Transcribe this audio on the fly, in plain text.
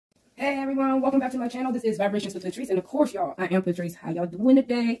Hey everyone, welcome back to my channel. This is Vibrations with Patrice, and of course, y'all, I am Patrice. How y'all doing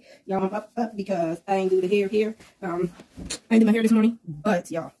today? Y'all, I'm up because I ain't do the hair here. I ain't do my hair this morning, but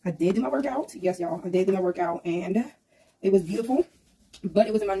y'all, I did do my workout. Yes, y'all, I did do my workout, and it was beautiful. But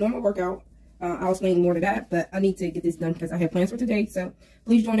it was in my normal workout. I'll explain more to that, but I need to get this done because I have plans for today. So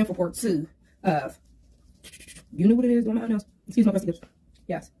please join in for part 2 of, you know what it is, doing my nails. Excuse my lips.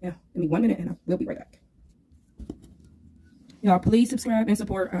 Yes, yeah. Give me 1 minute, and I will be right back. Y'all, please subscribe and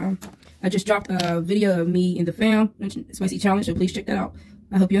support. I just dropped a video of me in the fam spicy challenge, so please check that out.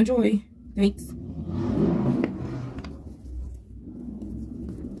 I hope you enjoy. Thanks.